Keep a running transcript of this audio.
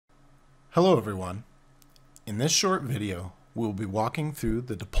Hello everyone. In this short video, we'll be walking through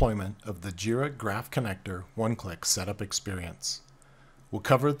the deployment of the Jira Graph Connector one-click setup experience. We'll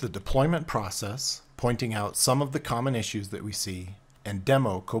cover the deployment process, pointing out some of the common issues that we see, and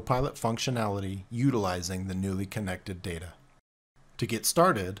demo Copilot functionality utilizing the newly connected data. To get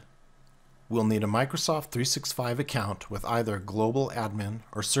started, we'll need a Microsoft 365 account with either global admin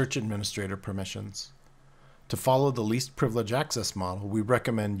or search administrator permissions. To follow the least privilege access model, we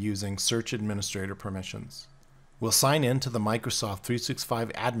recommend using search administrator permissions. We'll sign in to the Microsoft 365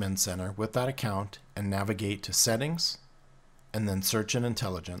 Admin Center with that account and navigate to Settings, and then Search and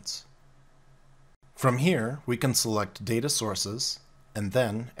Intelligence. From here, we can select Data Sources and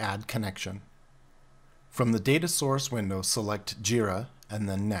then Add Connection. From the Data Source window, select Jira and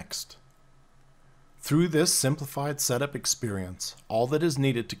then Next. Through this simplified setup experience, all that is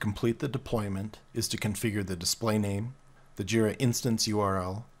needed to complete the deployment is to configure the display name, the Jira instance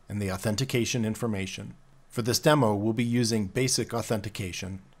URL, and the authentication information. For this demo, we'll be using basic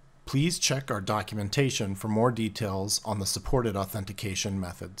authentication. Please check our documentation for more details on the supported authentication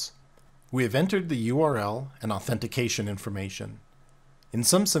methods. We have entered the URL and authentication information. In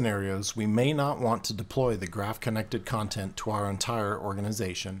some scenarios, we may not want to deploy the graph-connected content to our entire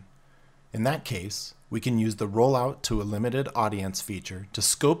organization. In that case, we can use the rollout to a limited audience feature to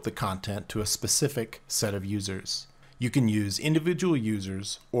scope the content to a specific set of users. You can use individual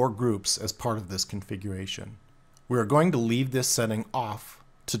users or groups as part of this configuration. We are going to leave this setting off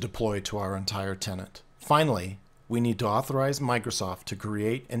to deploy to our entire tenant. Finally, we need to authorize Microsoft to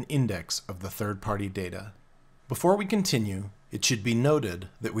create an index of the third-party data. Before we continue, it should be noted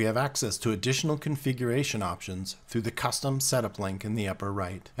that we have access to additional configuration options through the custom setup link in the upper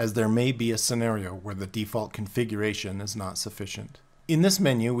right, as there may be a scenario where the default configuration is not sufficient. In this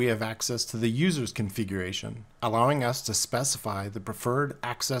menu, we have access to the user's configuration, allowing us to specify the preferred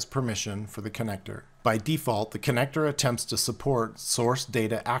access permission for the connector. By default, the connector attempts to support source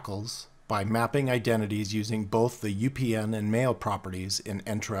data ACLs by mapping identities using both the UPN and mail properties in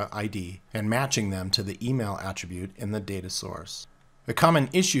Entra ID and matching them to the email attribute in the data source. A common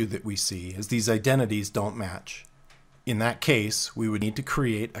issue that we see is these identities don't match. In that case, we would need to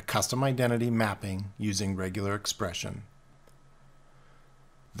create a custom identity mapping using regular expression.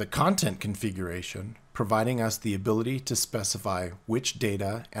 The content configuration, providing us the ability to specify which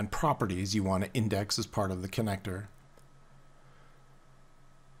data and properties you want to index as part of the connector.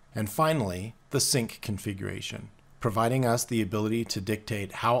 And finally, the sync configuration, providing us the ability to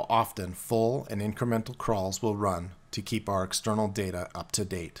dictate how often full and incremental crawls will run to keep our external data up to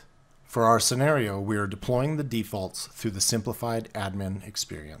date. For our scenario, we are deploying the defaults through the simplified admin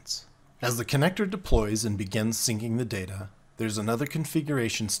experience. As the connector deploys and begins syncing the data, there's another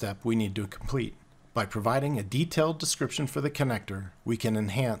configuration step we need to complete. By providing a detailed description for the connector, we can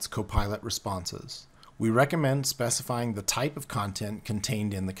enhance Copilot responses. We recommend specifying the type of content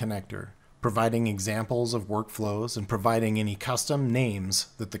contained in the connector, providing examples of workflows, and providing any custom names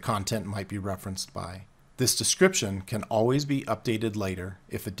that the content might be referenced by. This description can always be updated later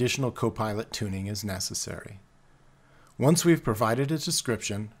if additional Copilot tuning is necessary. Once we've provided a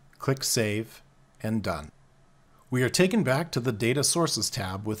description, click Save and Done. We are taken back to the Data Sources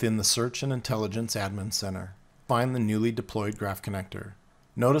tab within the Search and Intelligence Admin Center. Find the newly deployed Graph Connector.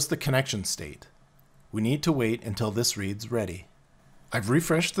 Notice the connection state. We need to wait until this reads ready. I've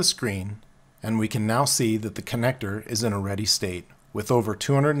refreshed the screen, and we can now see that the connector is in a ready state, with over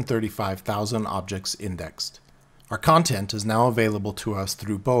 235,000 objects indexed. Our content is now available to us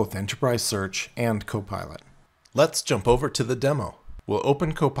through both Enterprise Search and Copilot. Let's jump over to the demo. We'll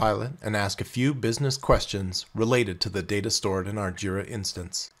open Copilot and ask a few business questions related to the data stored in our Jira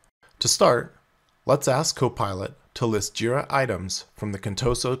instance. To start, let's ask Copilot to list Jira items from the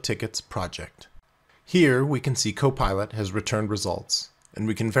Contoso Tickets project. Here we can see Copilot has returned results, and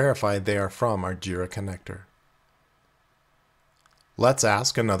we can verify they are from our Jira connector. Let's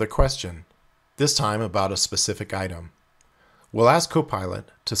ask another question, this time about a specific item. We'll ask Copilot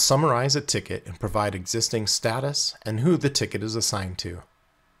to summarize a ticket and provide existing status and who the ticket is assigned to.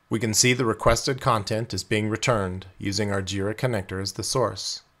 We can see the requested content is being returned using our Jira connector as the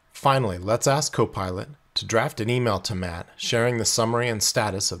source. Finally, let's ask Copilot to draft an email to Matt sharing the summary and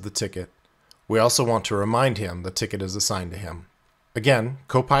status of the ticket. We also want to remind him the ticket is assigned to him. Again,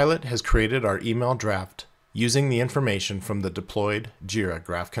 Copilot has created our email draft using the information from the deployed Jira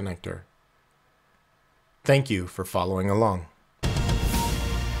Graph Connector. Thank you for following along.